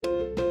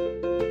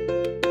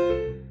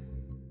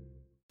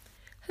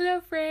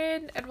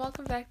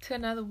welcome back to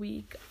another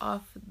week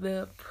of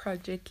the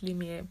Project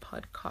Lumiere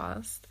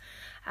podcast.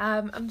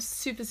 I'm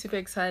super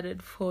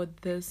excited for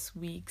this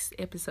week's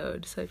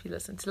episode. So if you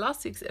listened to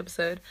last week's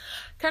episode,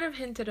 kind of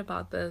hinted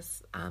about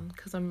this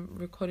because I'm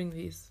recording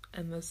these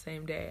in the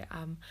same day.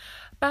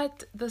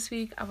 But this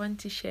week I want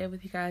to share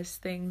with you guys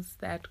things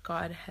that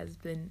God has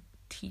been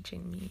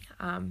teaching me.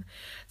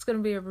 It's going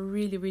to be a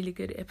really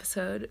good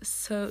episode,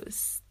 so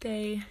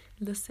stay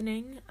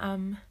listening.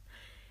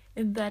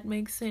 If that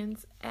makes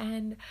sense.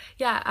 And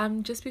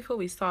just before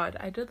we start,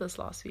 I did this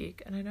last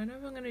week and I don't know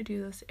if I'm going to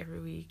do this every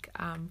week,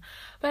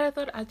 but I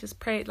thought I'd just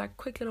pray, like,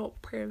 quick little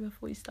prayer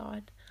before we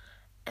start,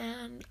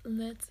 and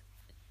let's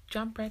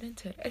jump right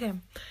into it. Okay,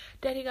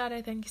 Daddy God,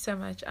 I thank you so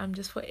much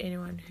just for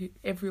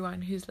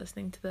everyone who's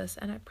listening to this,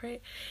 and I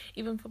pray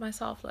even for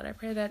myself, Lord. I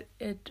pray that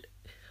it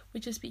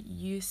would just be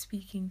you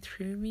speaking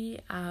through me,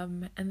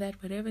 and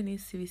that whatever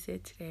needs to be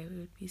said today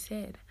would be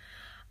said.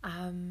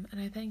 And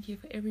I thank you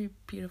for every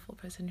beautiful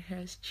person who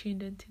has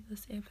tuned into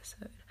this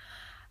episode.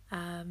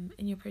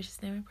 In your precious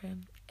name I pray.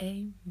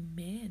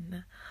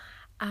 Amen.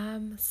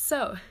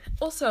 So,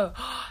 also,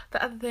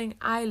 the other thing,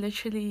 I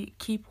literally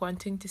keep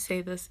wanting to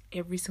say this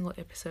every single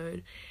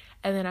episode,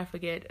 and then I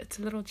forget. It's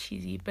a little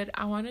cheesy, but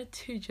I wanted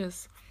to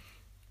just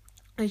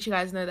let you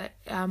guys know that,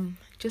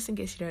 just in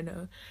case you don't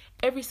know,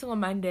 every single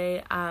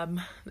Monday,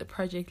 the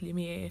Project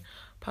Lumiere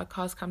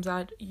podcast comes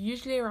out,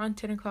 usually around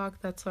 10 o'clock.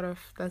 That's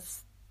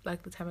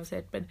like the time I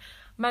said, but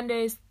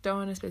Mondays, don't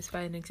want to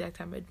specify an exact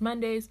time, but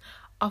Mondays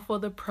are for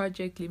the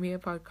Project Lumiere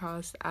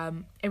podcast.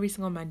 Every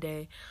single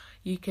Monday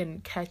you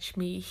can catch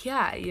me here.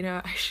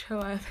 I show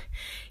up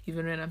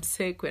even when I'm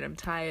sick, when I'm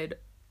tired,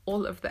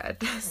 all of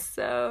that.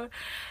 So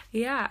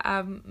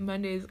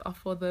Mondays are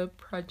for the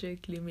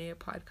Project Lumiere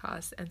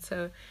podcast. And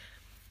so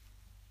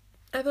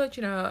I thought,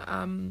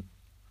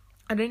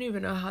 I don't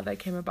even know how that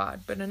came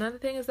about, but another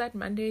thing is that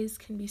Mondays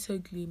can be so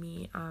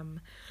gloomy,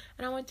 and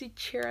I want to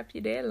cheer up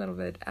your day a little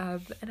bit,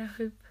 and I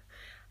hope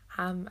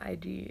I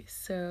do.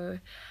 So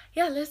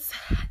let's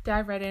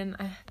dive right in.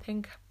 I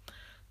think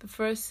the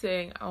first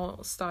thing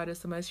I'll start is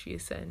the most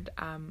recent.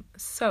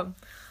 So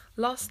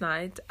last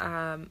night,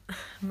 my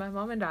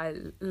mom and I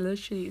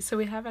literally, so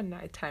we have a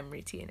nighttime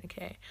routine,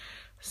 okay?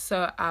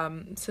 So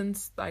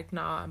since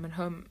now I'm at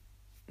home,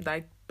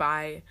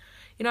 by,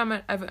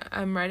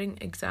 I'm writing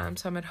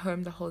exams, so I'm at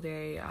home the whole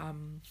day,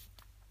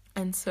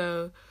 and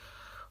so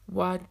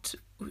what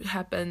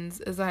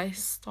happens is I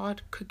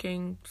start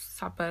cooking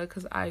supper,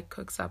 because I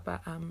cook supper,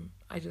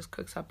 I just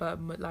cook supper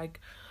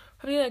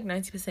probably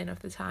 90% of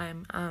the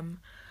time,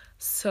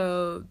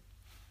 so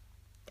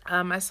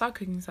I start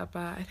cooking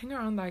supper, I think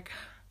around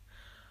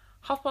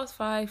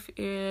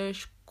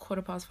 5:30ish,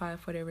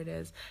 5:15, whatever it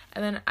is,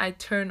 and then I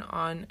turn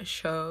on a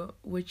show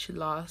which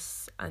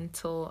lasts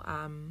until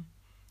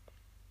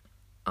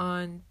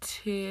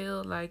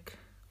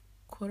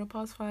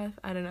 5:15,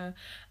 I don't know,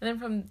 and then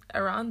from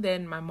around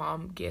then my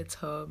mom gets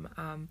home,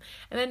 and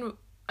then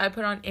I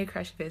put on Air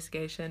Crash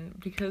Investigation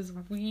because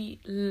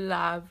we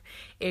love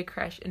Air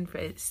Crash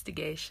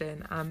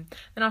Investigation, and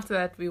after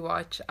that we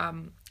watch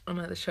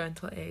another show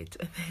until 8,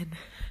 and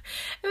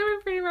then we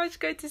pretty much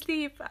go to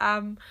sleep.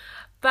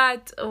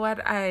 But what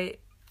I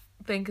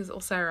think is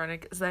also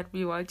ironic is that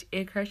we watch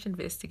Air Crash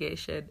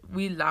Investigation.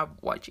 We love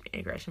watching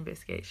Air Crash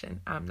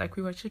Investigation.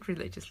 We watch it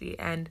religiously,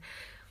 and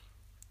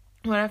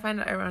what I find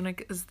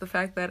ironic is the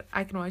fact that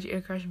I can watch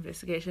Air Crash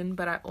Investigation,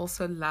 but I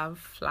also love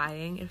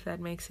flying, if that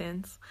makes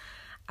sense.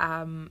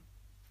 I don't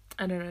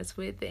know, it's a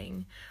weird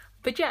thing.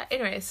 But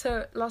anyway,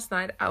 so last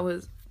night I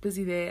was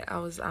busy there. I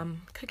was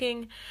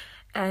cooking,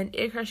 and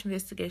Air Crash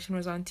Investigation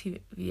was on TV,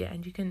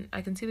 and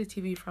I can see the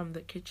TV from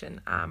the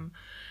kitchen,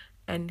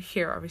 and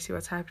hear obviously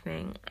what's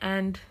happening.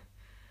 And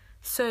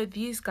so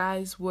these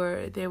guys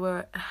were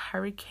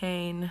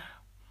hurricane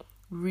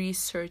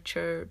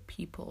researcher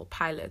people,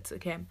 pilots,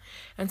 okay?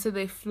 And so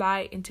they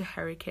fly into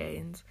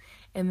hurricanes,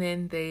 and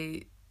then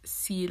they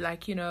see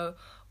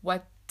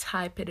what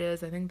type it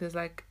is. I think there's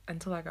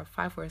until a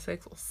 5 or a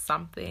 6 or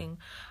something.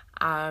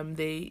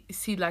 They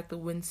see the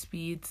wind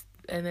speeds,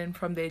 and then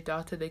from their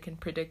data they can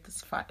predict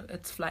its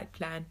flight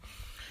plan.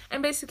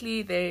 And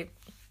basically they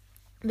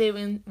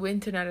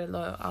went in at a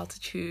low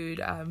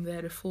altitude. They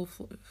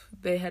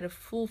had a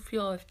full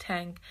fuel of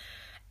tank,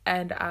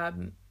 and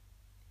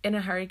in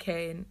a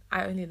hurricane,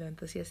 I only learned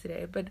this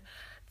yesterday, but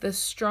the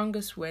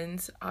strongest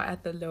winds are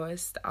at the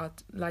lowest the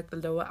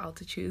lower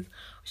altitudes,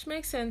 which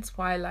makes sense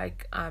why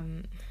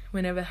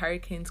whenever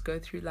hurricanes go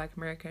through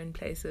America and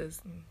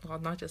places, well,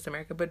 not just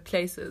America but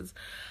places,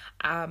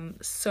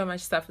 so much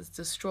stuff is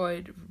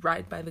destroyed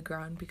right by the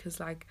ground because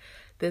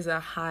there's a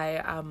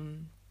high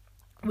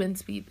wind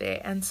speed there.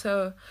 And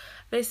so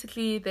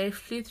basically they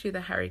flew through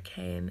the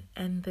hurricane,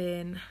 and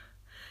then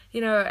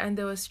and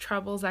there was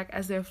troubles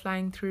as they were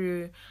flying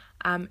through,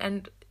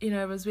 and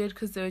it was weird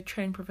because they were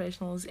trained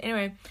professionals.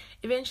 Anyway,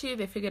 eventually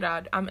they figured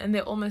out, and they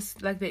almost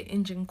their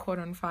engine caught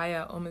on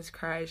fire, almost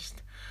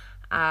crashed,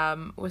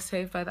 was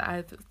saved by the eye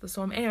of the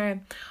storm. Anyway,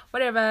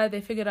 whatever,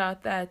 they figured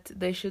out that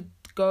they should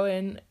go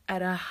in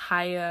at a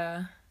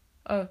higher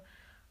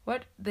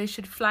they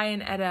should fly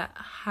in at a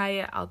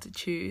higher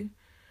altitude.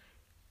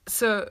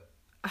 So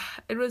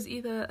it was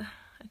either,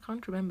 I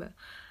can't remember.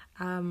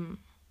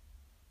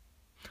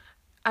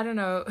 I don't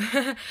know.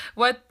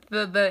 What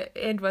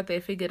what they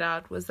figured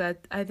out was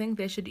that I think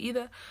they should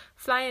either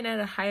fly in at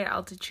a higher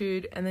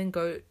altitude and then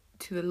go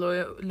to the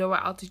lower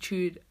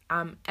altitude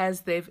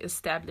as they've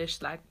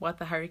established like what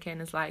the hurricane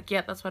is like.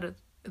 Yeah,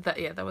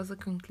 that was the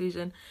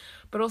conclusion.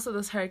 But also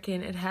this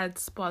hurricane, it had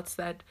spots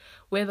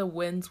where the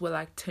winds were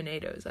like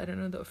tornadoes. I don't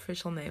know the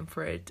official name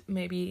for it.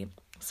 Maybe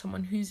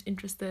someone who's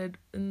interested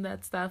in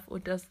that stuff or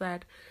does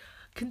that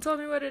can tell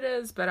me what it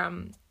is. But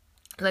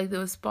like there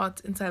were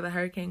spots inside the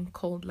hurricane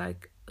called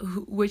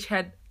which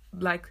had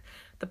like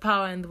the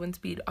power and the wind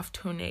speed of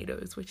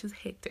tornadoes, which is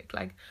hectic.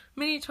 Like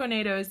mini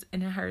tornadoes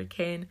in a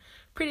hurricane,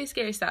 pretty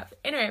scary stuff.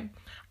 Anyway,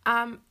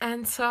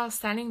 and so I was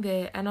standing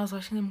there and I was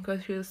watching them go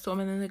through the storm,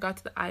 and then they got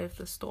to the eye of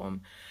the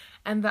storm,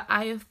 and the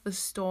eye of the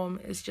storm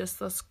is just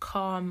this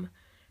calm,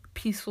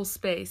 peaceful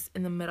space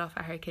in the middle of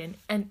a hurricane.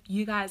 And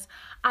you guys,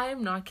 I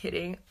am not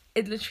kidding.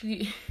 It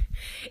literally,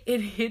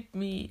 it hit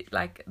me,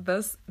 like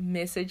this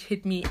message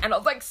hit me and I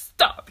was like,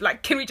 stop,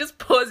 like, can we just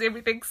pause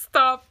everything?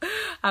 Stop.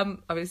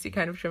 Obviously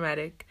kind of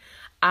dramatic.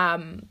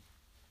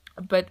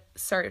 But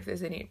sorry if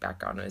there's any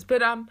background noise,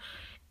 but,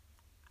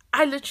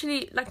 I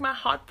literally, like, my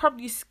heart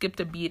probably skipped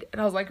a beat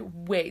and I was like,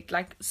 wait,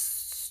 like,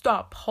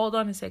 stop, hold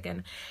on a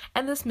second.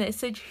 And this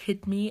message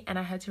hit me and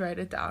I had to write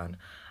it down.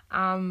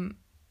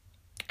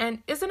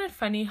 And isn't it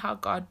funny how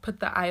God put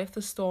the eye of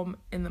the storm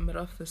in the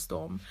middle of the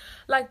storm?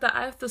 Like the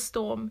eye of the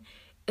storm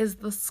is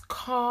this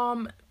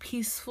calm,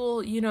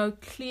 peaceful,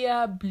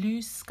 clear,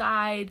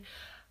 blue-skied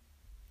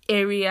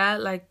area,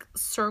 like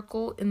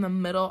circle in the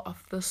middle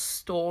of the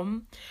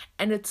storm.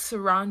 And it's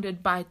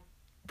surrounded by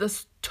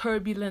this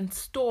turbulent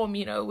storm,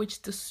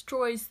 which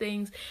destroys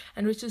things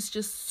and which is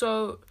just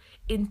so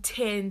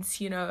intense,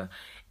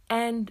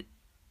 And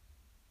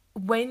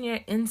when you're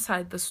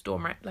inside the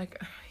storm, right,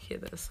 like, hear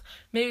this,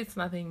 maybe it's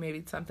nothing, maybe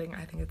it's something,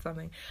 I think it's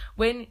something.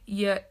 When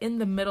you're in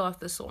the middle of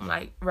the storm,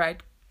 like,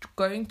 right,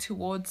 going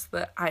towards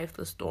the eye of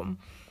the storm,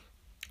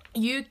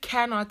 you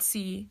cannot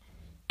see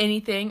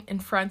anything in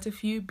front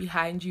of you,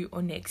 behind you,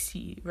 or next to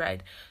you,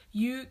 right?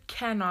 You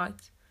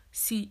cannot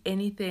see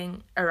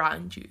anything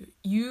around you.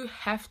 You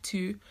have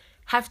to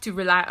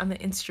rely on the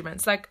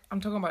instruments. Like,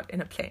 I'm talking about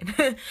in a plane.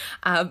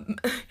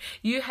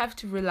 You have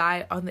to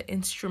rely on the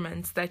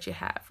instruments that you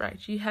have, right?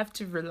 You have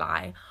to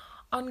rely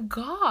on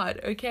God,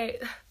 okay?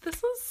 This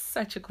is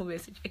such a cool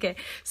message. Okay,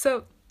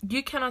 so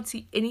you cannot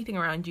see anything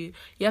around you.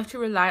 You have to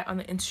rely on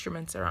the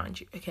instruments around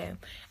you, okay?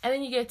 And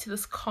then you get to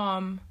this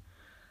calm,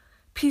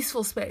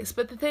 peaceful space.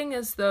 But the thing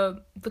is,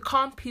 the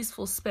calm,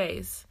 peaceful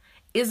space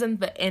isn't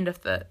the end of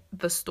the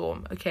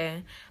storm,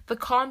 okay? The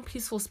calm,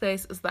 peaceful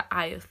space is the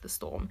eye of the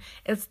storm.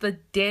 It's the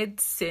dead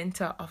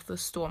center of the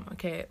storm,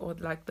 okay? Or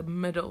like the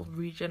middle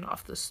region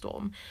of the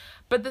storm.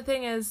 But the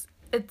thing is,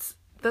 it's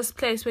this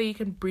place where you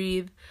can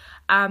breathe,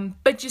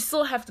 but you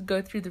still have to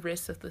go through the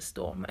rest of the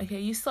storm, okay?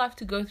 You still have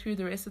to go through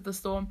the rest of the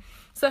storm.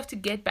 Still have to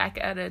get back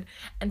at it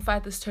and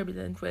fight this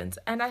turbulent winds.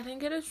 And I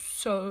think it is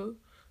so,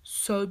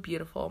 so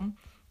beautiful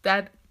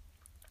that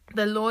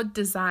the Lord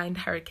designed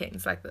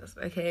hurricanes like this,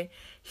 okay?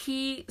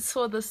 He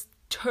saw this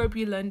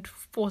turbulent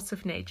force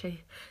of nature,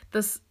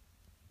 this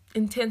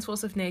intense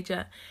force of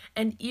nature,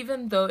 and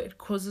even though it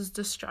causes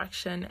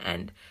destruction,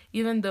 and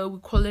even though we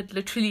call it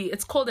literally,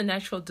 it's called a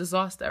natural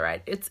disaster,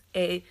 right? It's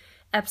a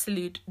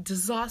absolute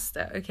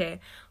disaster, okay?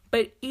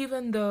 But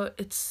even though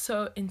it's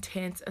so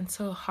intense and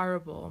so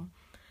horrible,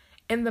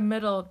 in the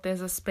middle,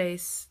 there's a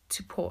space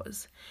to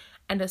pause,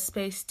 and a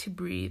space to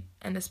breathe,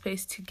 and a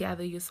space to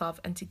gather yourself,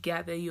 and to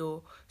gather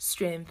your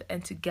strength,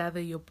 and to gather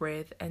your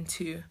breath, and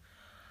to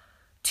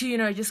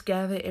just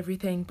gather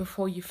everything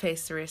before you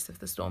face the rest of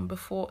the storm,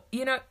 before,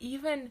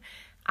 even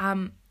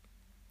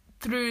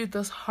through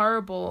this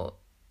horrible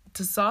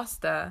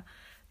disaster,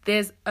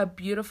 there's a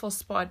beautiful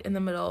spot in the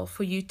middle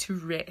for you to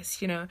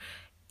rest,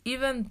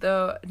 even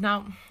though,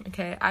 now,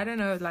 okay, I don't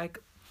know, like,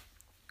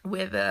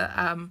 whether,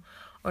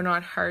 or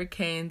not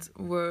hurricanes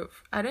were,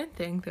 I don't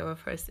think they were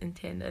first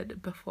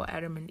intended before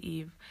Adam and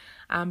Eve,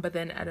 but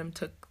then Adam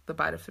took the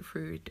bite of the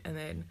fruit, and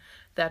then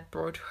that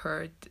brought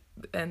hurt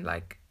and,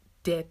 like,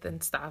 death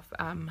and stuff.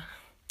 I'm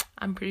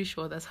pretty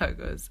sure that's how it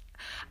goes.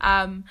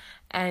 And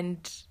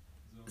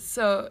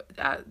so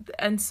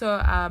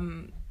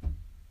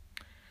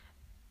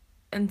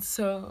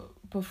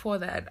before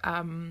that,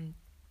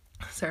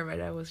 sorry, my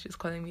dad was just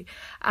calling me,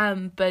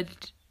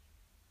 but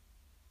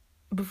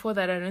before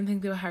that, I don't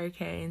think there were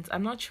hurricanes.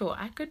 I'm not sure.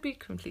 I could be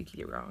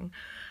completely wrong.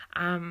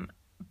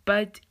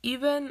 But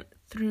even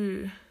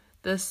through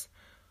this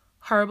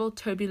horrible,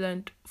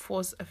 turbulent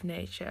force of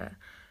nature,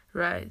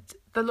 right,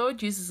 the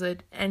Lord uses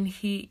it, and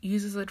He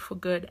uses it for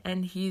good,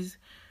 and He's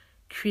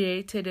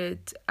created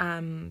it.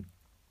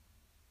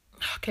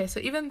 Okay, so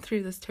even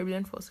through this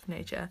turbulent force of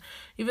nature,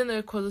 even though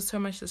it causes so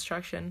much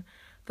destruction,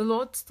 the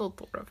Lord still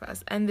thought of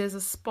us. And there's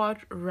a spot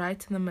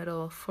right in the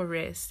middle for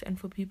rest and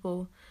for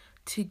people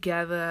to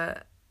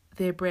gather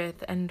their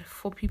breath, and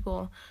for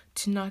people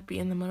to not be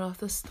in the middle of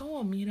the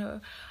storm.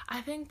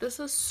 I think this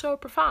is so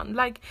profound.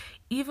 Like,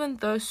 even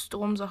though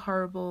storms are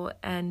horrible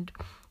and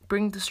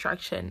bring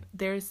destruction,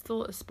 there is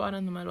still a spot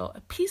in the middle,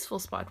 a peaceful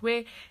spot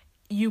where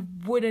you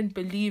wouldn't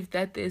believe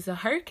that there's a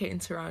hurricane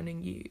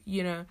surrounding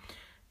you.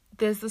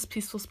 There's this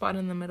peaceful spot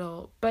in the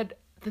middle. But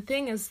the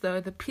thing is,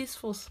 though, the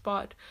peaceful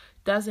spot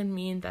doesn't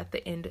mean that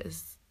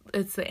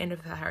it's the end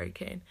of the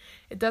hurricane.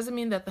 It doesn't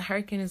mean that the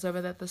hurricane is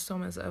over, that the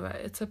storm is over.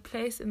 It's a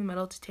place in the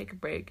middle to take a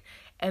break,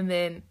 and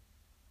then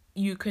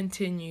you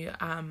continue,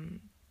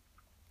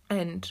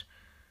 and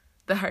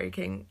the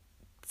hurricane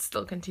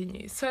still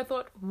continues. So I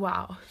thought,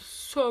 wow,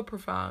 so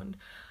profound.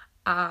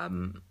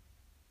 And,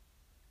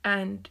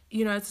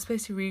 it's a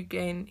space to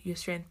regain your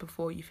strength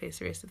before you face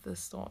the rest of the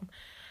storm.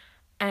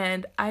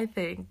 And I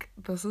think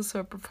this is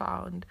so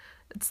profound.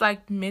 It's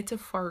like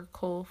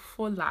metaphorical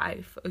for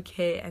life,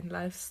 okay, and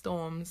life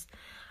storms.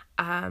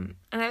 And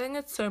I think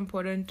it's so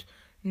important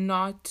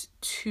not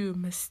to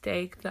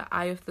mistake the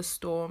eye of the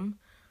storm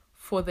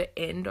for the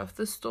end of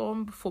the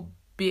storm, for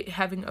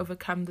having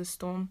overcome the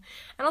storm.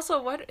 And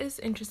also, what is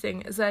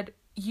interesting is that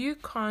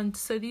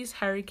so these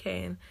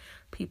hurricane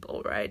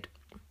people, right,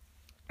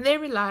 they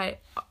rely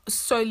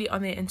solely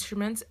on their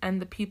instruments,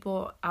 and the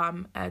people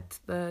at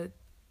the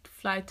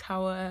flight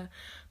tower,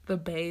 the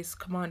base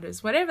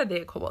commanders, whatever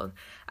they're called,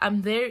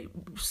 they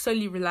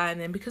solely rely on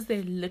them because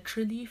they're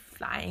literally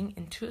flying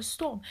into a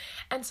storm.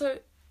 And so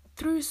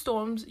through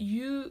storms,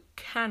 you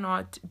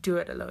cannot do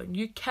it alone.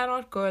 You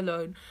cannot go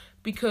alone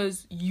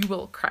because you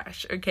will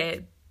crash,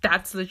 okay?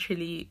 That's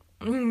literally,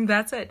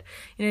 that's it.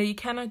 You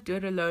cannot do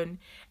it alone,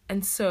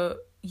 and so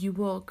you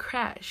will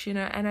crash, and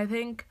I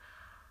think,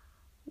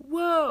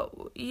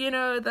 whoa,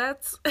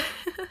 that's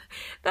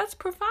that's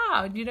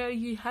profound.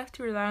 You have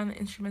to rely on the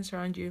instruments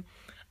around you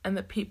and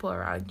the people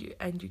around you,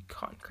 and you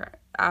can't crash,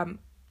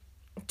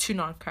 to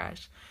not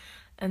crash.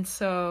 And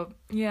so,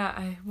 yeah,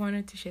 I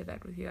wanted to share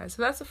that with you guys.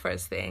 So that's the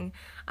first thing.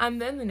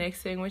 Then the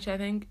next thing, which I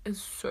think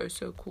is so,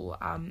 so cool,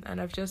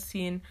 and I've just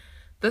seen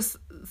this,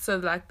 so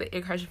like the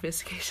air crash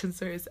investigation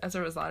series as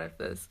a result of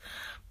this.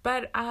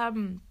 But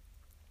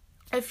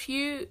a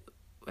few,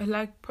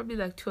 probably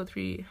 2 or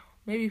 3,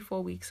 maybe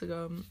 4 weeks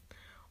ago,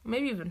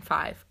 maybe even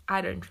 5,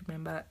 I don't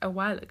remember, a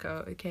while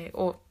ago, okay,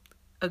 or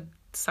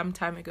some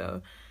time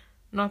ago,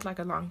 not like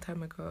a long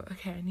time ago,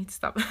 okay, I need to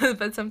stop,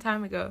 but some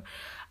time ago,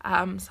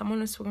 someone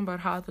was talking about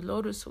how the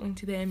Lord was talking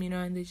to them,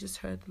 and they just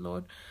heard the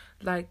Lord,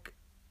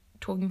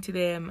 talking to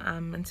them,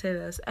 and say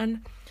this,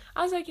 and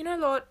I was like,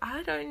 Lord,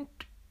 I don't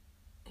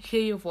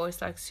hear your voice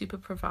super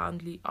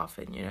profoundly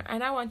often,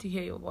 and I want to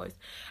hear your voice.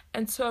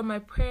 And so my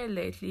prayer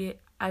lately,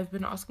 I've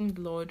been asking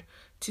the Lord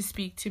to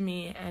speak to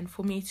me and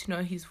for me to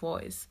know his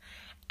voice.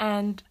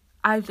 And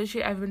I've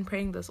been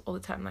praying this all the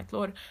time,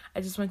 Lord,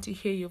 I just want to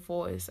hear your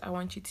voice. I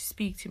want you to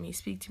speak to me,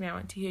 I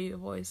want to hear your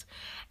voice.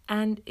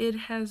 And it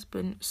has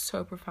been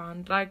so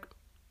profound,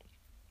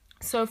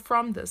 so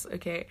from this,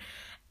 okay,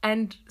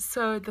 and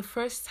so the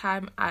first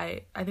time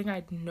I think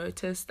I'd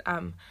noticed,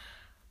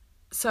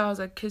 so I was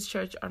at kids'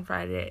 church on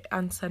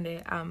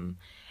Sunday,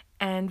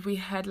 and we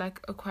had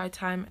a quiet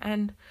time,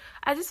 and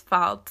I just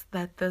felt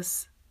that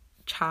this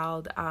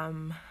child,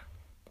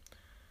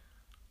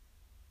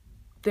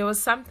 there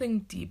was something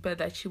deeper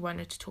that she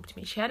wanted to talk to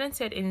me. She hadn't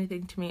said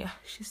anything to me.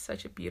 She's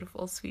such a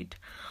beautiful, sweet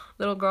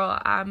little girl,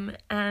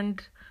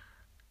 and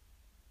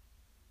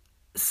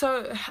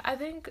so I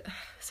think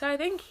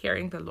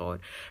hearing the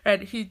Lord,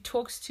 right, he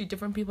talks to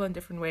different people in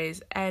different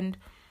ways, and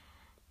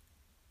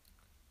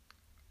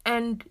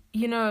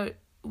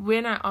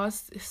when I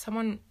asked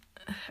someone,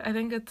 I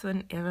think it's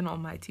an Evan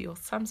Almighty or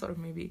some sort of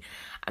movie,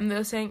 and they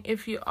were saying,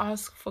 if you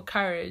ask for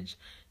courage,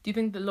 do you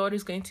think the Lord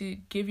is going to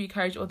give you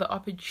courage or the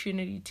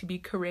opportunity to be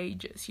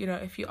courageous?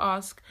 If you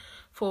ask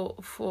for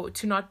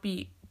to not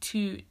be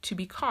to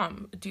be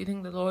calm, do you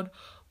think the Lord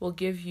will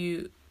give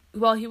you?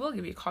 Well, he will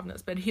give you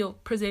calmness, but he'll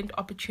present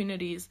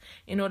opportunities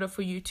in order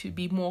for you to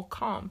be more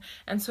calm.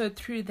 And so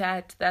through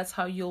that's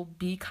how you'll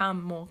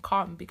become more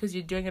calm, because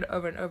you're doing it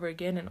over and over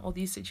again in all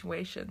these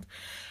situations.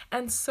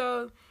 And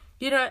so,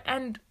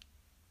 and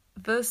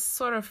this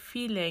sort of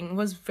feeling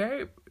was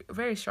very,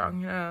 very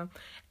strong,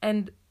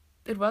 and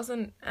it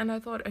wasn't, and I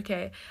thought,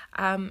 okay,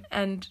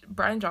 and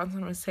Brian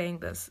Johnson was saying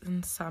this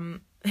in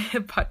some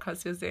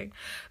podcast he was doing,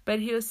 but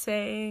he was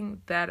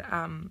saying that,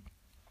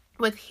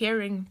 with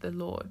hearing the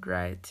Lord,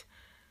 right,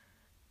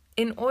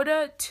 in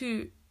order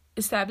to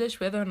establish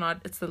whether or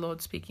not it's the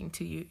Lord speaking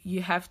to you,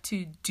 you have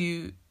to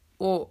do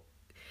or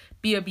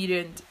be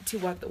obedient to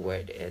what the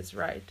word is,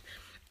 right?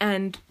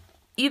 And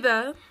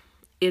either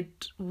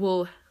it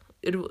will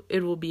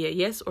be a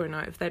yes or no,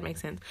 if that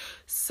makes sense.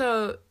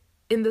 So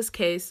in this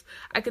case,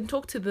 I can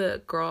talk to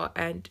the girl,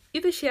 and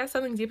either she has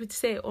something deeper to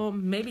say, or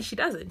maybe she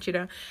doesn't,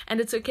 and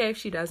it's okay if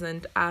she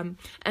doesn't. And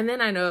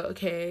then I know,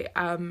 okay,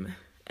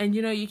 and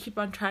you keep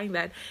on trying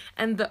that,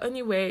 and the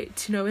only way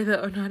to know whether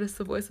or not it's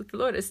the voice of the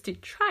Lord is to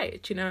try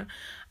it,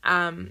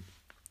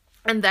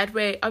 And that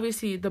way,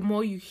 obviously, the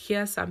more you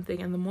hear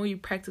something and the more you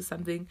practice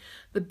something,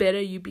 the better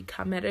you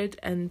become at it,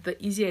 and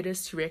the easier it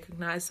is to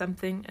recognize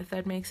something, if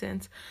that makes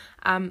sense.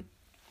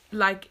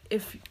 Like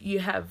if you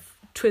have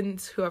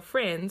twins who are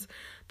friends,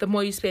 the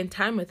more you spend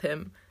time with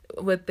them,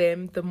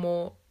 the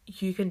more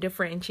you can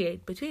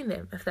differentiate between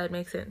them, if that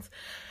makes sense.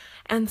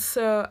 And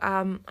so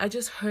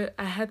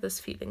I had this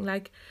feeling,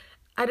 like,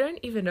 I don't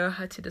even know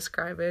how to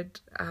describe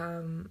it,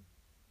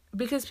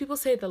 because people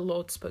say the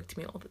Lord spoke to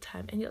me all the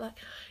time, and you're like,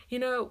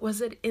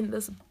 was it in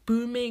this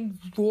booming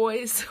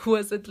voice?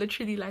 Was it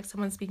literally like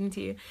someone speaking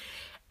to you?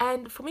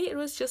 And for me, it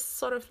was just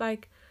sort of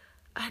like,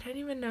 I don't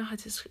even know how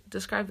to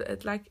describe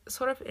it, like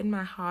sort of in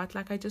my heart,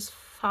 like I just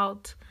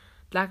felt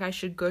like I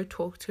should go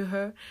talk to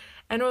her.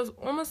 And it was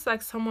almost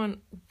like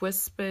someone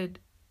whispered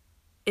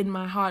in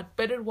my heart,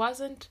 but it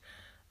wasn't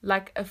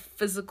like a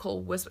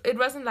physical whisper. It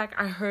wasn't like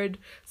I heard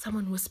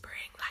someone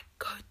whispering, like,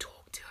 go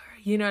talk to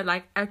her,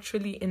 like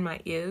actually in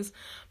my ears.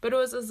 But it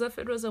was as if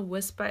it was a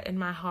whisper in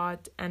my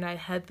heart, and I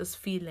had this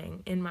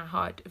feeling in my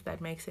heart, if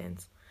that makes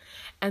sense.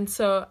 And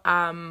so,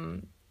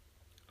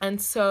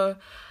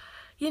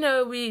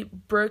 we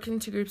broke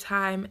into group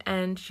time,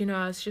 and,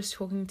 I was just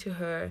talking to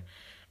her.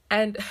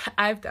 And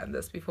I've done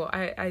this before.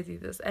 I do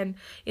this. And,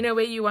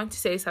 where you want to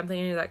say something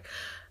and you're like,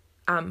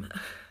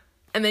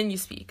 and then you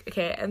speak,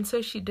 okay? And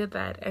so she did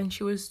that, and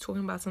she was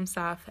talking about some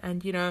stuff,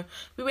 and,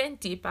 we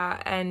went deeper,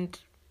 and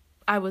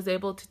I was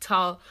able to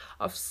tell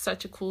of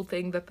such a cool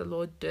thing that the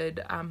Lord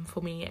did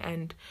for me.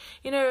 And,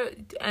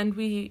 and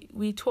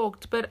we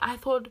talked, but I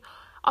thought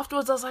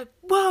afterwards, I was like,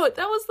 whoa,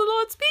 that was the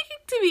Lord speaking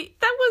to me.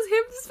 That was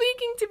him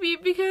speaking to me,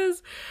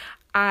 because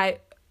I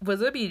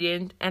was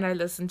obedient and I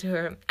listened to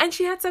her, and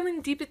she had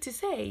something deeper to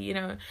say,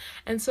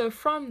 And so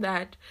from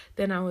that,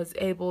 then I was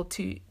able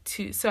to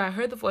so I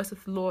heard the voice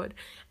of the Lord,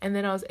 and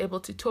then I was able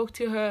to talk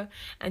to her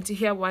and to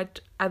hear what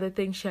other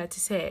things she had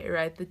to say,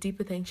 right? The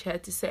deeper things she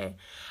had to say.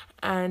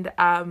 And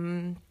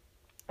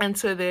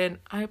so then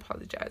I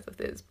apologize if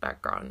there's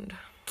background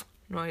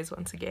noise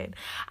once again.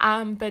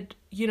 But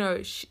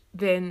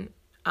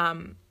then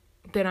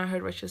I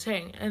heard what she was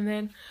saying, and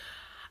then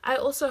I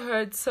also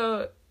heard,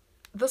 so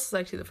this is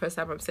actually the first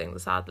time I'm saying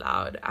this out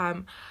loud,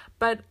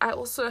 but I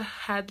also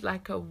had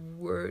like a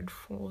word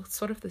for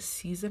sort of the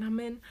season I'm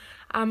in,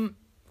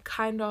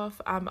 kind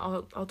of,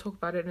 I'll talk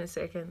about it in a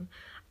second,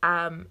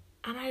 and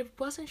I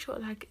wasn't sure,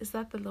 like, is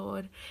that the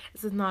Lord,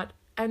 is it not?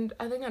 And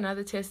I think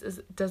another test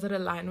is, does it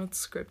align with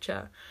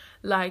scripture?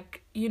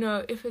 Like,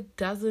 if it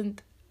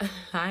doesn't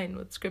align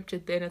with scripture,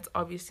 then it's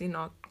obviously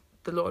not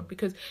the Lord,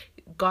 because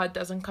God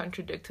doesn't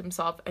contradict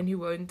himself, and he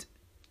won't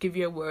give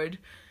you a word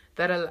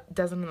that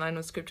doesn't align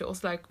with scripture.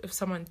 Also, like, if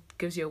someone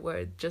gives you a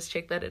word, just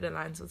check that it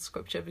aligns with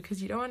scripture,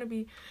 because you don't want to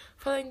be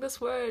following this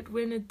word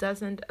when it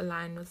doesn't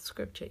align with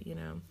scripture,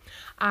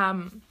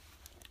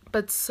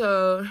 but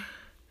so,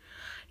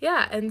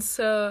 yeah, and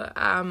so,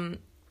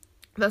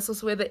 that's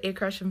also where the air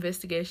crash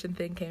investigation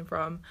thing came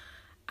from,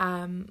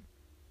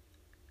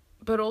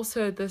 but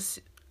also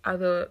this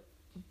other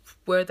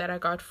word that I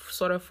got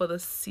sort of for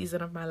this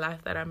season of my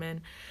life that I'm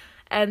in.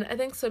 And I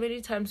think so many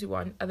times we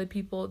want other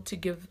people to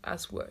give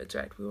us words,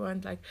 right? We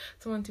want like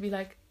someone to be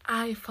like,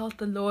 I felt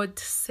the Lord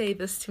to say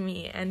this to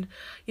me. And,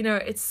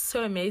 it's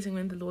so amazing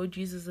when the Lord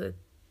uses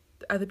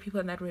other people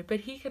in that way.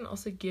 But he can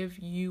also give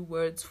you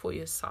words for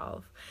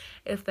yourself,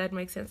 if that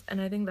makes sense.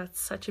 And I think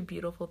that's such a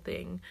beautiful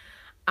thing.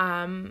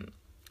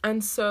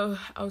 And so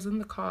I was in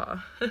the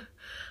car.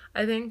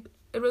 I think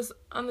it was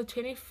on the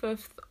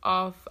 25th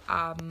of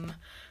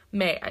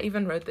May. I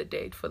even wrote the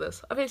date for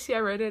this. Obviously, I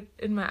wrote it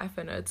in my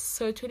iPhone notes.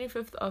 So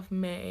 25th of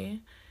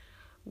May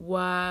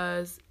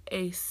was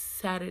a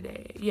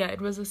Saturday. Yeah,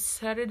 it was a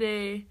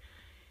Saturday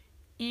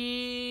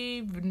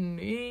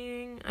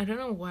evening. I don't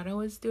know what I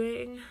was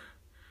doing.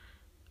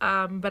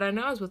 But I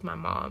know I was with my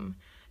mom,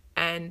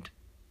 and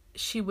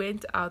she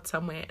went out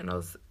somewhere, and I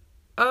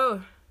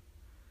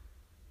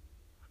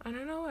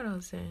don't know what I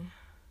was doing.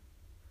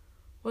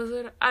 Was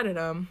it? I don't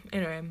know.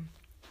 Anyway.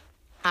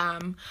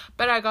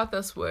 But I got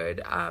this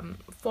word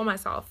for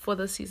myself for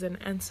this season,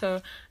 and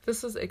so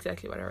this is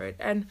exactly what I wrote.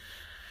 And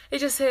it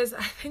just says,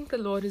 I think the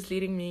Lord is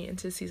leading me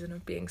into a season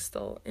of being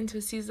still, into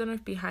a season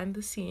of behind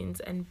the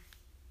scenes and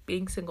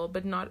being single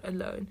but not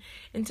alone,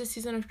 into a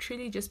season of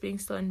truly just being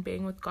still and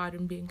being with God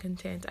and being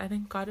content. I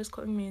think God is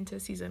calling me into a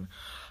season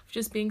of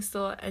just being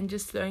still and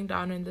just slowing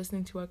down and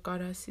listening to what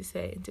God has to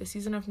say, into a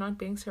season of not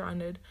being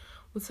surrounded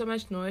with so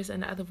much noise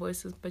and other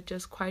voices, but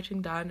just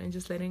quieting down and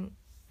just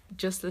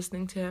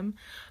listening to him,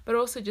 but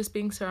also just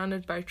being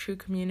surrounded by true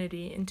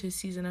community, into a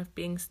season of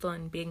being still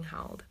and being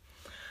held.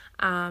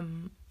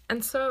 And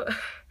so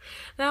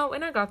now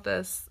when I got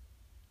this,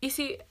 you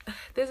see,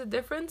 there's a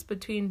difference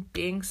between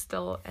being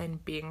still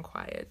and being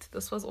quiet.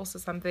 This was also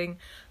something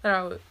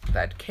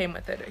that came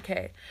with it,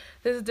 okay?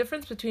 There's a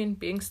difference between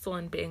being still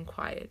and being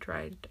quiet,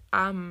 right?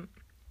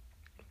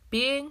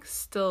 Being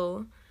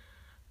still,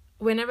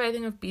 whenever I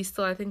think of be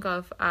still, I think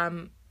of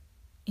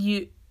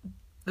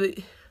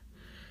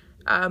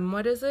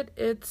what is it?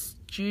 It's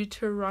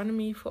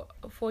Deuteronomy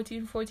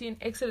 14:14.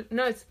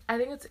 I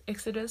think it's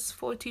Exodus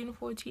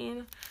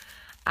 14:14.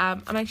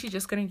 I'm actually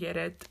just gonna get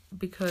it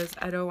because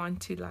I don't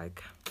want to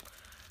like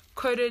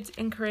quote it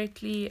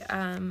incorrectly.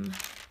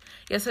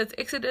 So it's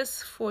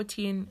Exodus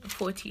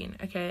 14:14.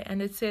 Okay,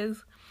 and it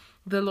says,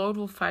 "The Lord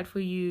will fight for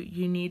you.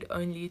 You need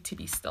only to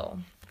be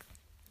still."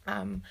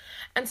 And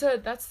so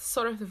that's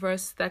sort of the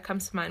verse that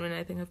comes to mind when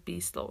I think of be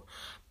still.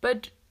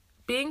 But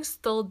being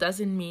still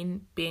doesn't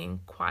mean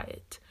being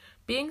quiet.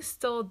 Being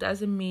still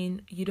doesn't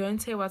mean you don't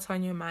say what's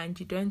on your mind,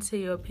 you don't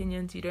say your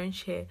opinions, you don't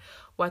share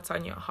what's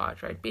on your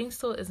heart, right? Being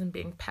still isn't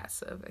being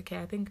passive, okay?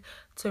 I think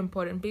it's so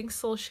important. Being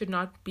still should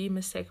not be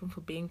mistaken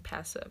for being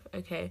passive,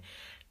 okay?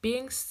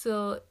 Being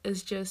still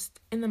is just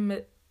in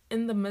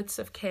the midst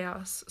of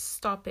chaos,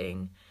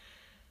 stopping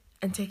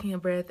and taking a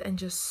breath and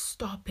just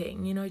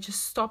stopping,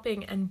 just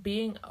stopping and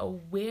being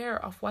aware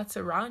of what's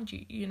around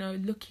you,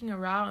 looking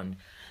around,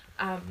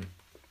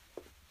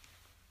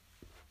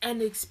 and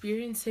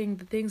experiencing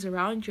the things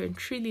around you and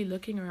truly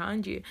looking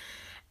around you.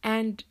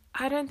 And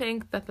I don't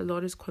think that the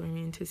Lord is calling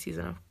me into a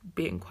season of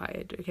being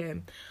quiet, okay?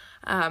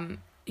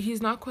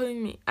 He's not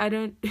calling me,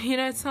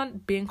 it's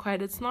not being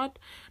quiet, it's not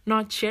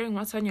sharing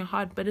what's on your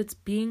heart, but it's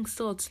being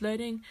still, it's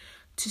learning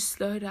to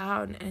slow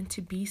down and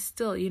to be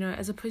still,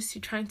 as opposed to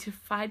trying to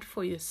fight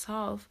for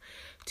yourself,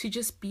 to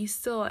just be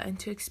still and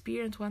to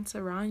experience what's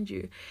around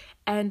you.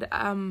 And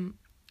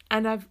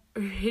I've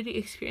really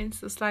experienced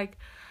this,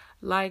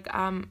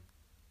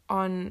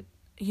 on,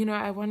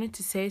 I wanted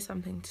to say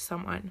something to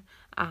someone,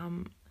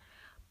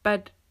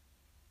 but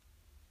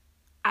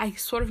I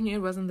sort of knew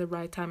it wasn't the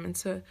right time, and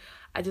so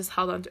I just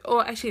held on to,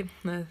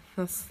 no,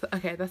 that's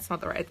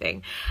not the right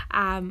thing,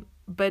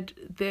 but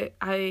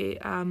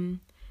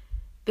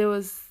there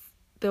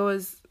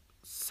was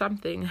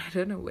something, I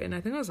don't know when,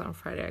 I think it was on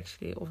Friday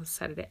actually, or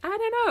Saturday, I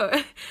don't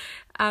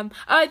know,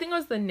 I think it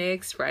was the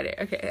next Friday,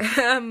 okay,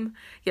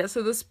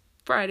 so this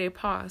Friday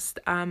passed,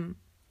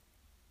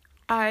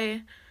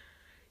 I,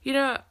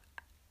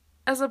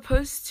 as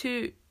opposed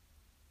to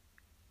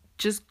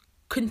just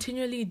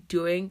continually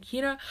doing,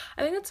 I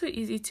think it's so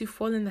easy to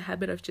fall in the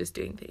habit of just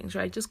doing things,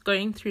 right? Just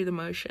going through the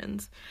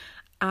motions.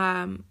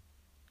 I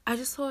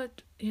just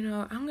thought,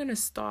 I'm going to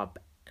stop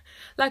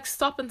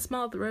and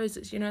smell the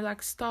roses,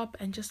 stop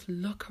and just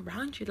look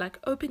around you,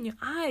 open your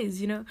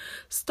eyes,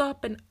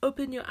 stop and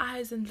open your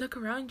eyes and look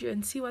around you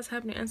and see what's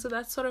happening. And so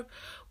that's sort of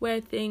where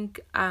I think,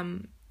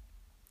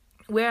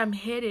 where I'm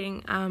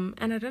heading,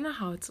 and I don't know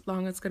how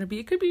long it's going to be.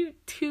 It could be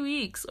 2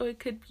 weeks, or it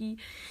could be,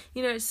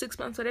 6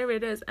 months, whatever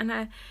it is. And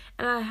I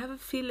have a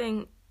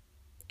feeling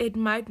it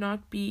might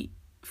not be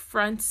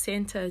front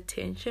center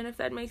attention, if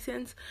that makes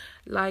sense,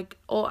 like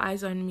all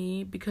eyes on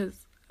me,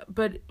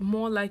 but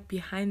more like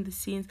behind the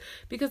scenes,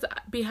 because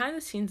behind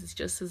the scenes is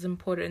just as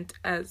important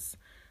as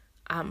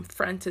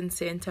front and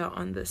center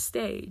on the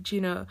stage,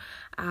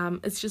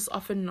 it's just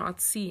often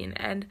not seen.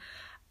 And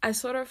I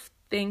sort of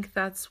think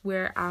that's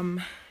where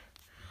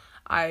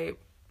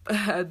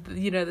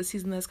the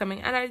season that's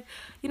coming, and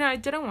I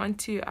didn't want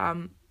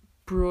to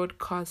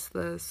broadcast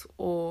this,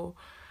 or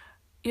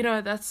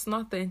that's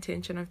not the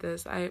intention of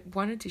this. I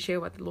wanted to share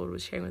what the Lord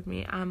was sharing with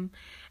me,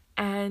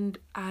 and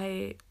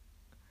I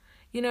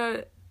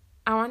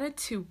wanted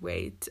to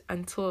wait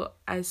until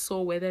I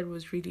saw whether it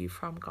was really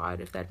from God,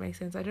 if that makes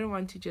sense. I didn't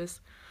want to just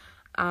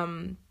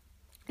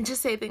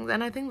say things,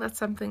 and I think that's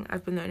something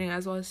I've been learning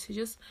as well, is to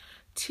just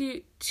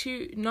to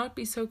not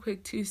be so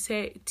quick to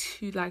say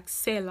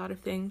a lot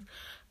of things,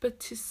 but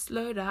to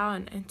slow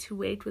down and to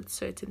wait with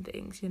certain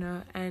things,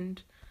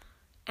 and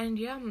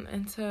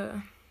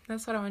so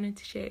that's what I wanted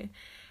to share.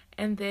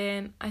 And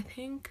then I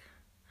think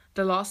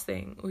the last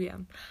thing,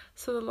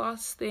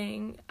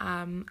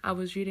 I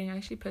was reading, I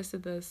actually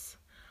posted this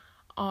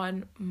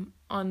on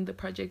the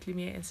Project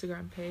Lumiere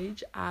Instagram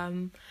page,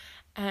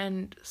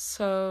 and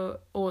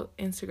so, or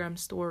Instagram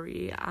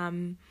story,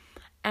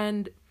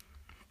 and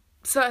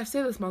so I've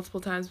said this multiple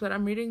times, but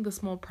I'm reading the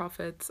Small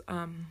Prophets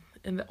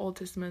in the Old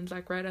Testament,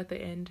 right at the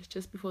end,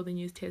 just before the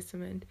New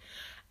Testament.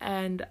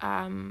 And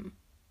I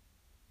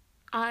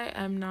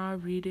am now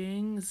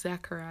reading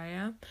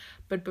Zechariah,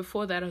 but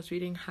before that I was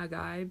reading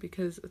Haggai,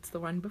 because it's the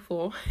one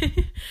before.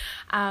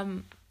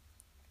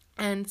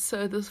 And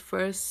so this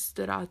verse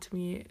stood out to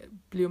me,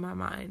 blew my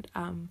mind.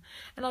 And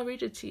I'll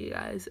read it to you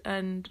guys.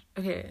 And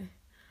okay,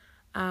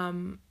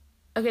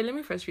 let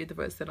me first read the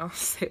verse, then I'll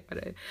say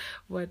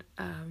what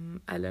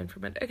I learned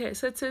from it. Okay,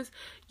 so it says,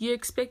 "You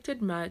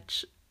expected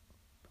much,"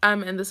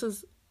 and this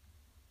is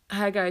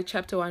Haggai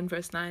chapter 1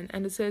 verse 9,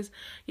 and it says,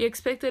 "You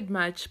expected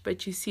much,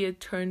 but you see it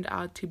turned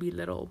out to be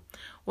little.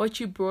 What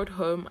you brought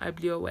home I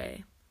blew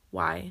away.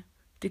 Why?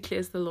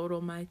 Declares the Lord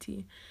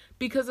Almighty.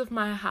 Because of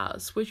my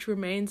house, which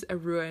remains a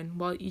ruin,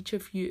 while each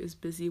of you is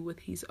busy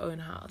with his own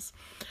house."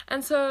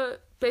 And so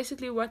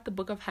basically what the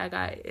book of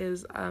Haggai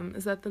is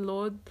that the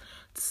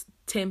Lord's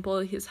temple,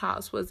 his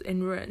house, was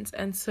in ruins,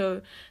 and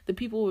so the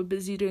people were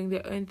busy doing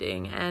their own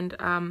thing, and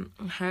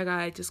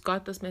Haggai just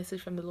got this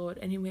message from the Lord,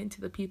 and he went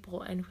to the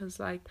people and was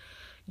like,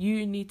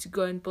 "You need to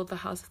go and build the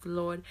house of the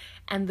Lord."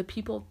 And the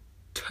people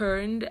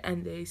turned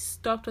and they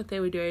stopped what they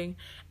were doing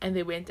and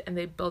they went and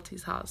they built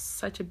his house.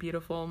 Such a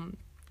beautiful,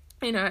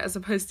 as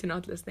opposed to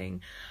not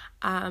listening.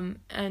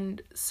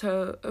 And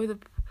so over the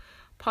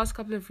past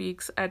couple of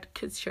weeks at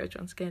kids church,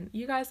 once again,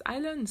 you guys, I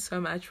learned so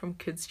much from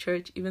kids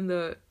church, even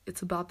though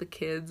it's about the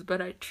kids,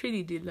 but I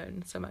truly did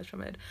learn so much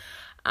from it.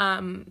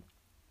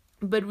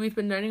 But we've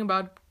been learning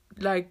about,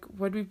 like,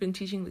 what we've been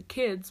teaching the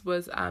kids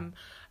was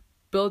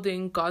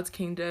building God's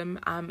kingdom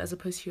as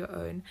opposed to your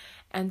own.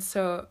 And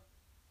so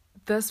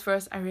this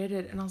verse, I read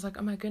it and I was like,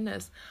 oh my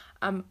goodness,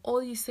 all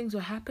these things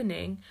were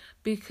happening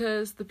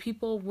because the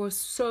people were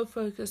so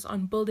focused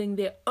on building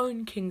their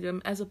own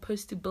kingdom as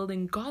opposed to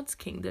building God's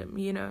kingdom,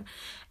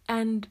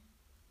 and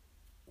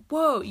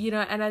whoa,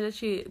 and I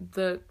literally,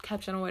 the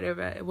caption or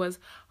whatever, it was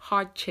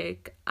heart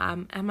check,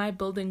 am I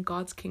building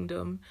God's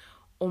kingdom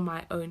or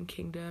my own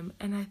kingdom?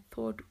 And I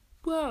thought,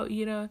 whoa,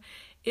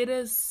 it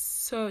is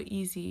so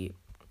easy.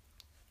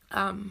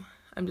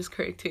 I'm just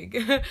correcting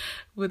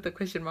with the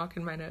question mark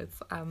in my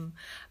notes.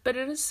 But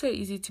it is so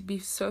easy to be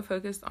so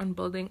focused on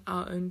building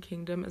our own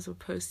kingdom as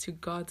opposed to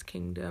God's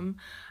kingdom.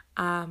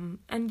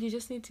 And you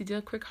just need to do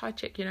a quick heart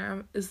check,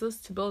 is this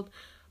to build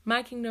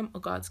my kingdom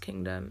or God's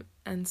kingdom?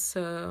 And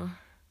so,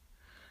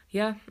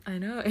 yeah, I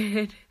know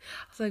it.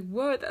 I was like,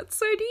 whoa, that's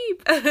so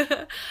deep.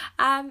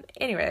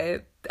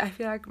 Anyway, I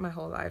feel like my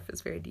whole life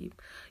is very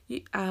deep.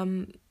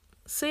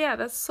 So yeah,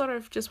 that's sort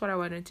of just what I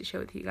wanted to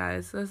share with you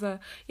guys. There's and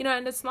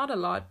it's not a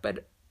lot,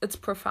 but it's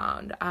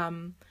profound.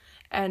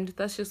 And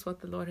that's just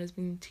what the Lord has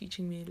been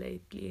teaching me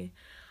lately.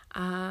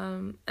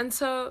 And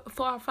so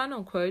for our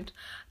final quote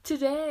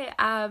today,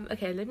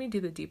 okay, let me do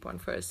the deep one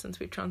first since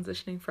we're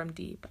transitioning from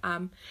deep.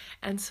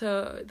 And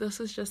so this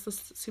is just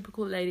this super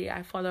cool lady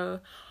I follow.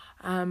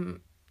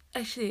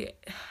 Actually,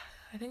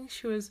 I think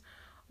she was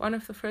one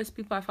of the first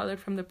people I followed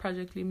from the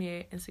Project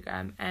Lumiere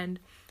Instagram, and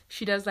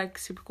she does like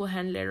super cool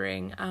hand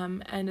lettering,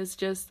 and it's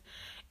just,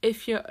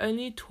 if you're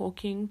only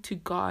talking to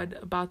God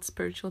about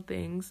spiritual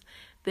things,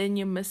 then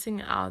you're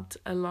missing out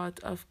a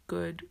lot of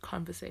good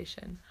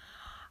conversation.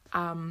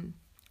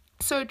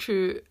 So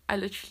true. I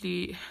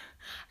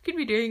could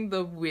be doing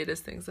the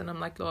weirdest things and I'm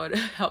like, Lord,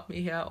 help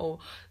me here, or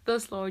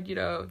this, Lord,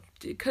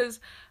 because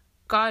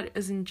God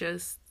isn't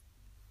just,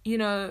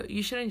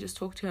 you shouldn't just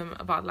talk to him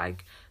about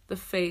like the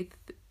faith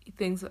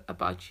things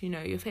about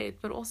your faith,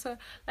 but also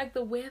like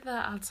the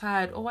weather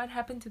outside, or what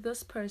happened to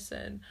this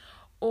person,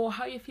 or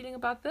how you're feeling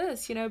about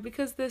this,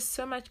 because there's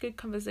so much good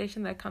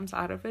conversation that comes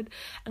out of it.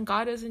 And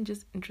God isn't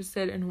just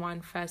interested in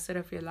one facet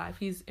of your life,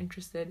 he's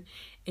interested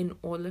in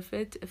all of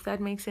it, if that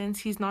makes sense.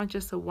 He's not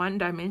just a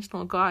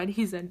one-dimensional God,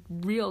 he's a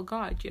real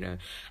God,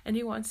 and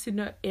he wants to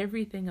know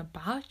everything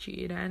about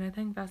you, and I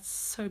think that's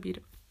so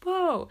beautiful.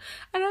 Whoa,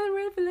 another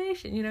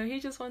revelation, he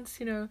just wants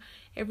to know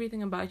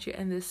everything about you,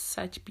 and there's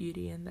such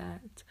beauty in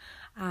that,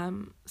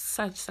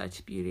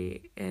 such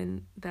beauty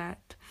in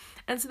that.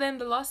 And so then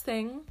the last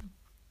thing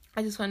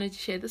I just wanted to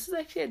share, this is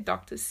actually a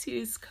Dr.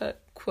 Seuss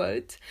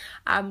quote.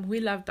 We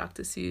love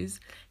Dr.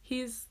 Seuss.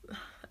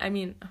 I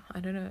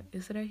don't know,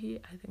 is it a he?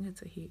 I think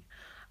it's a he.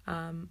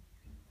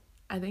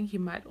 I think he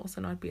might also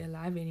not be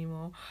alive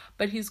anymore,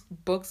 but his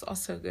books are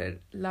so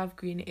good. Love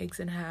Green Eggs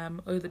and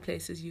Ham, Oh, the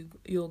Places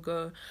You'll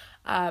Go.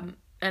 And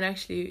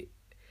actually,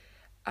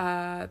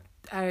 I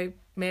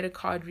made a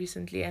card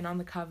recently, and on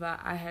the cover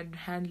I had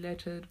hand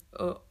lettered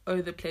Oh,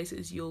 the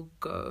Places You'll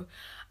Go.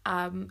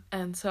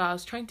 And so I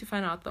was trying to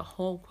find out the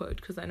whole quote,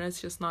 because I know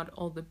it's just not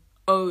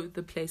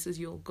the places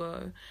you'll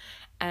go.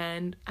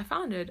 And I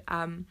found it.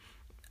 I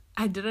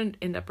didn't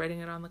end up writing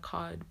it on the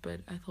card,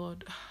 but I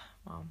thought,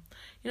 wow,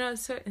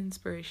 it's so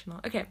inspirational.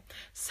 Okay,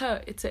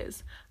 so it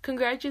says,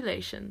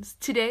 congratulations,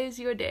 today is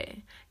your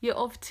day. You're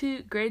off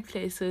to great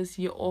places,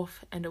 you're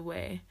off and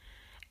away.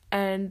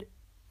 And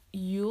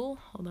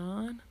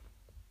and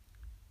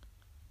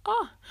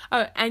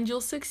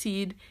you'll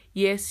succeed.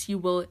 Yes, you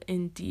will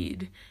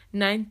indeed.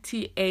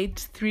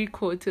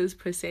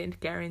 98.75%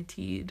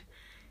 guaranteed.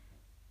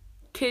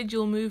 Kid,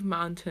 you'll move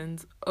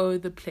mountains. Oh,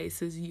 the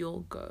places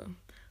you'll go.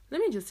 Let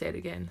me just say it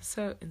again.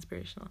 So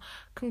inspirational.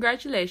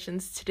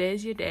 Congratulations.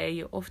 Today's your day.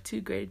 You're off to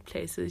great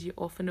places. You're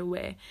off and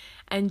away.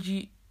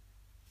 This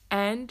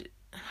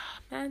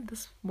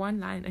one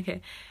line.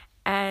 Okay.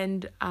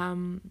 And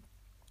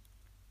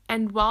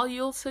while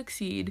you'll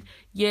succeed,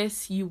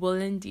 yes, you will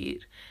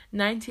indeed.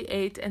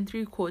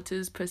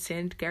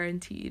 98.75%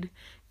 guaranteed.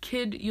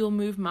 Kid, you'll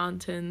move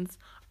mountains.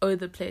 Oh,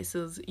 the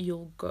places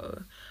you'll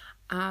go.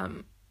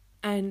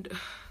 And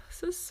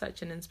this is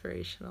such an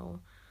inspirational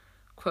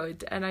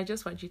quote, and I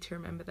just want you to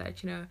remember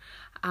that,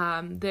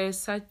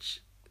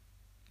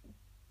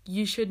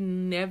 you should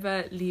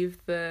never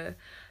leave the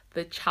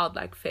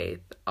childlike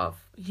faith of,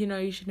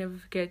 you should never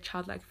forget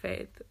childlike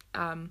faith.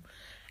 And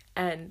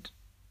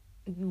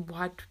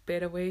what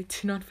better way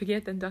to not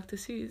forget than Dr.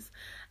 Seuss?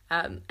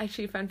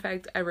 Actually, fun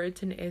fact, I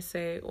wrote an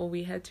essay, or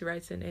we had to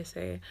write an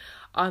essay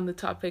on the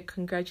topic,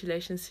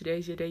 congratulations,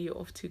 today's your day, you're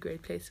off to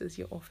great places,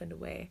 you're off and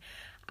away.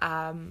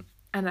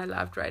 And I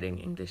loved writing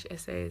English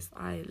essays.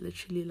 I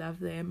literally love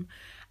them.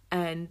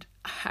 And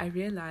I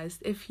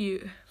realized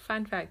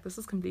fun fact, this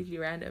is completely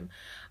random,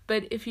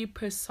 but if you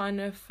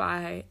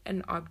personify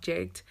an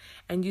object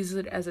and use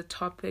it as a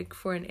topic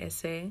for an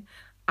essay,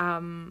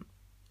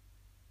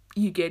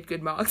 you get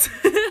good marks.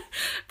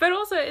 But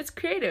also it's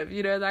creative,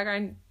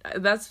 like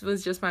that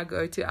was just my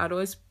go-to. I'd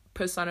always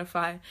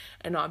personify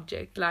an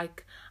object.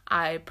 Like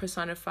I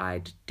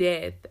personified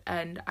death,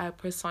 and I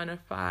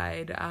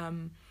personified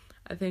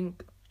I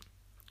think,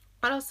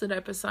 what else did I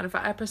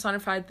personify? I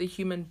personified the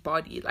human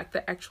body, like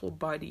the actual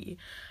body.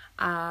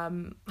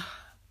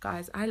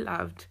 Guys, I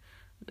loved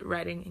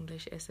writing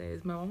English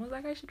essays. My mom was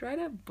like, I should write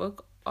a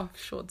book of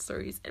short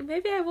stories, and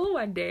maybe I will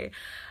one day.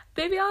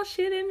 Maybe I'll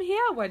share them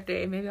here one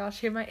day. Maybe I'll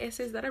share my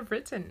essays that I've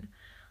written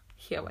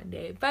here one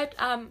day. But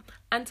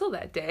until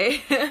that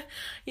day,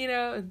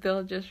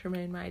 they'll just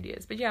remain my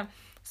ideas. But yeah,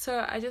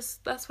 so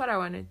that's what I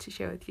wanted to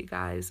share with you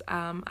guys.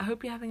 I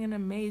hope you're having an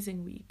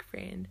amazing week,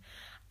 friend.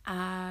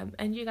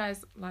 And you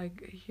guys,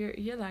 like,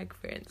 you're like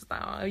friends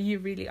now. You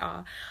really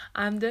are.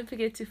 Don't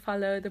forget to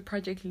follow the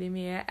Project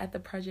Lumiere at the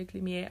Project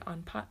Lumiere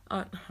on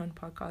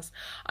podcast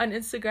on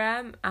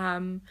Instagram.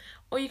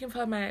 Or you can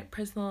follow my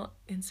personal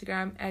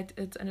Instagram at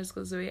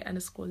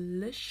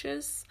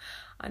its_Zoe_licious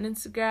on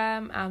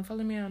Instagram.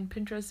 Follow me on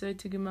Pinterest, Zoe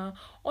Tuguma,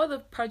 or the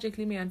Project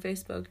Lumiere on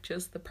Facebook,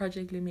 just the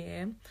Project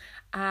Lumiere.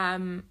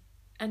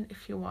 And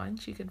if you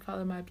want, you can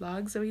follow my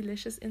blog,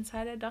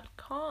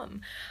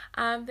 zoeliciousinsider.com.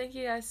 Thank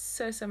you guys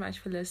so much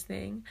for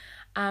listening.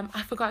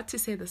 I forgot to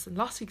say this in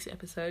last week's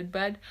episode,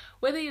 but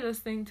whether you're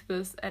listening to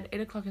this at 8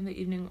 o'clock in the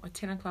evening or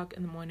 10 o'clock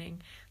in the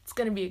morning, it's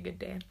going to be a good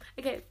day.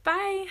 Okay,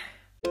 bye!